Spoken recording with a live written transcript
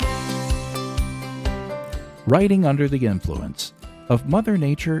Writing Under the Influence of Mother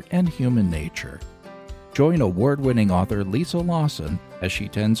Nature and Human Nature. Join award-winning author Lisa Lawson as she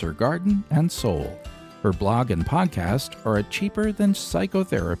tends her garden and soul. Her blog and podcast are at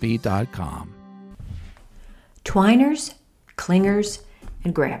cheaperthanpsychotherapy.com. Twiners, clingers,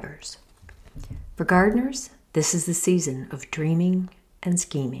 and grabbers. For gardeners, this is the season of dreaming and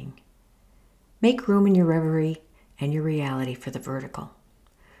scheming. Make room in your reverie and your reality for the vertical.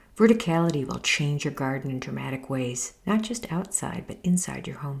 Verticality will change your garden in dramatic ways, not just outside, but inside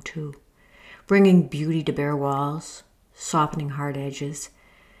your home too. Bringing beauty to bare walls, softening hard edges,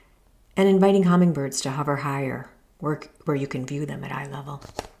 and inviting hummingbirds to hover higher, where you can view them at eye level.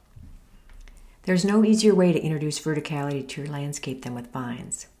 There's no easier way to introduce verticality to your landscape than with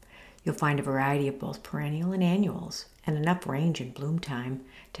vines. You'll find a variety of both perennial and annuals, and enough range and bloom time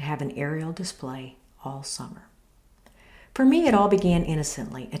to have an aerial display all summer. For me, it all began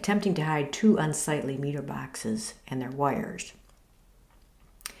innocently, attempting to hide 2 unsightly meter boxes and their wires.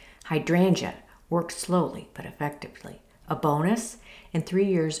 Hydrangea worked slowly but effectively. A bonus, in 3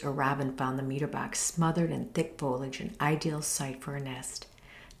 years, a robin found the meter box smothered in thick foliage, an ideal site for a nest,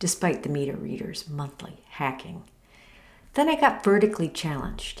 despite the meter reader's monthly hacking. Then I got vertically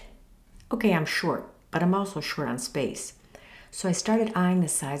challenged. Okay, I'm short, but I'm also short on space. So I started eyeing the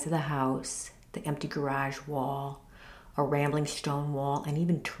size of the house, the empty garage wall, a rambling stone wall, and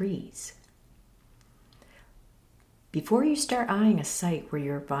even trees. Before you start eyeing a site where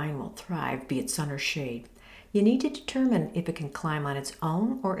your vine will thrive, be it sun or shade, you need to determine if it can climb on its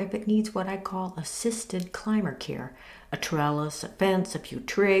own or if it needs what I call assisted climber care. A trellis, a fence, a few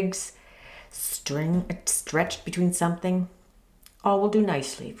twigs, string stretched between something. All will do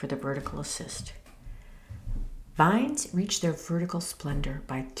nicely for the vertical assist. Vines reach their vertical splendor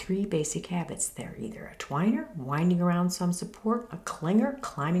by 3 basic habits. They're either a twiner, winding around some support, a clinger,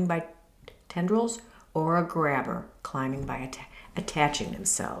 climbing by tendrils, or a grabber, climbing by attaching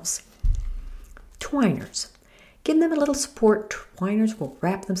themselves. Twiners. Give them a little support. Twiners will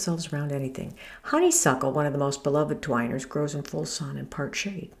wrap themselves around anything. Honeysuckle, one of the most beloved twiners, grows in full sun and part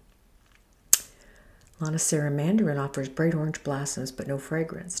shade. Lonicera mandarin offers bright orange blossoms but no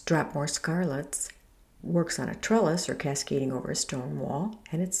fragrance. Dropmore scarlets works on a trellis or cascading over a stone wall,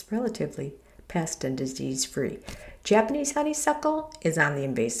 and it's relatively pest and disease free. Japanese honeysuckle is on the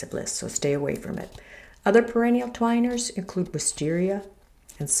invasive list, so stay away from it. Other perennial twiners include wisteria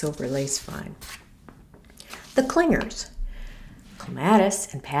and silver lace vine. The clingers.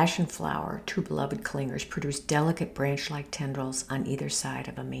 Clematis and passion flower, 2 beloved clingers, produce delicate branch-like tendrils on either side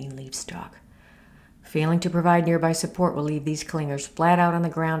of a main leaf stalk. Failing to provide nearby support will leave these clingers flat out on the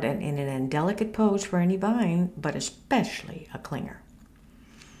ground and in an indelicate pose for any vine, but especially a clinger.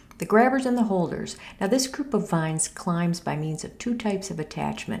 The grabbers and the holders. Now, this group of vines climbs by means of 2 types of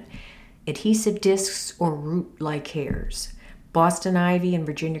attachment, adhesive discs or root-like hairs. Boston ivy and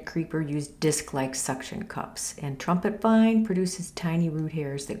Virginia creeper use disc-like suction cups, and trumpet vine produces tiny root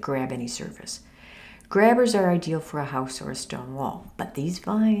hairs that grab any surface. Grabbers are ideal for a house or a stone wall, but these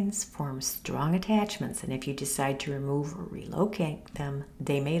vines form strong attachments, and if you decide to remove or relocate them,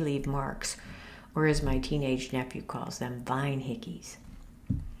 they may leave marks, or as my teenage nephew calls them, vine hickeys.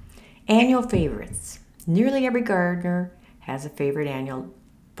 Annual favorites. Nearly every gardener has a favorite annual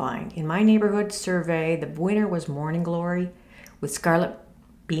vine. In my neighborhood survey, the winner was Morning Glory, with Scarlet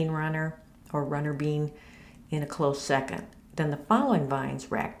Bean Runner or Runner Bean in a close second. Then the following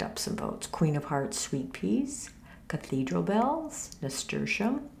vines racked up some votes: Queen of Hearts Sweet Peas, Cathedral Bells,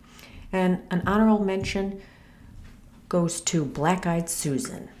 Nasturtium, and an honorable mention goes to Black-Eyed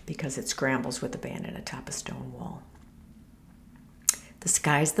Susan because it scrambles with abandon atop a stone wall. The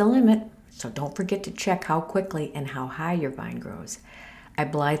sky's the limit, so don't forget to check how quickly and how high your vine grows. I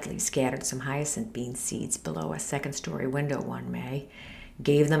blithely scattered some hyacinth bean seeds below a 2nd-story window one May,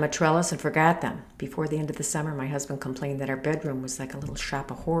 gave them a trellis and forgot them. Before the end of the summer, my husband complained that our bedroom was like a little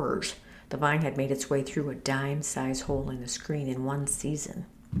shop of horrors. The vine had made its way through a dime-sized hole in the screen in one season.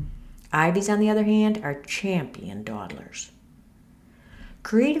 Ivies, on the other hand, are champion dawdlers.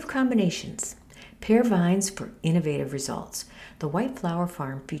 Creative combinations. Pair vines for innovative results. The White Flower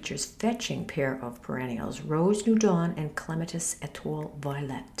Farm features fetching pair of perennials, Rose New Dawn and Clematis Etoile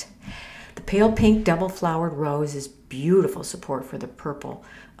Violet. The pale pink double-flowered rose is beautiful support for the purple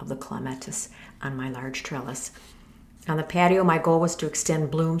of the clematis on my large trellis. On the patio, my goal was to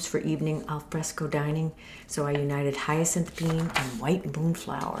extend blooms for evening alfresco dining, so I united hyacinth bean and white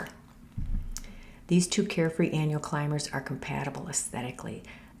moonflower. These 2 carefree annual climbers are compatible aesthetically.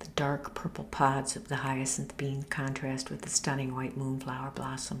 The dark purple pods of the hyacinth bean contrast with the stunning white moonflower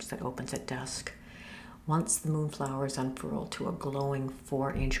blossoms that opens at dusk. Once the moonflowers unfurl to a glowing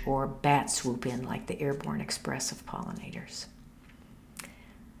 4-inch orb, bats swoop in like the airborne express of pollinators.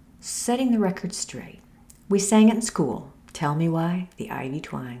 Setting the record straight. We sang it in school. Tell me why the ivy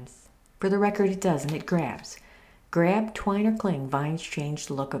twines. For the record, it doesn't. It grabs. Grab, twine, or cling, vines change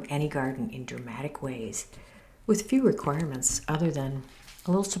the look of any garden in dramatic ways, with few requirements other than a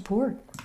little support.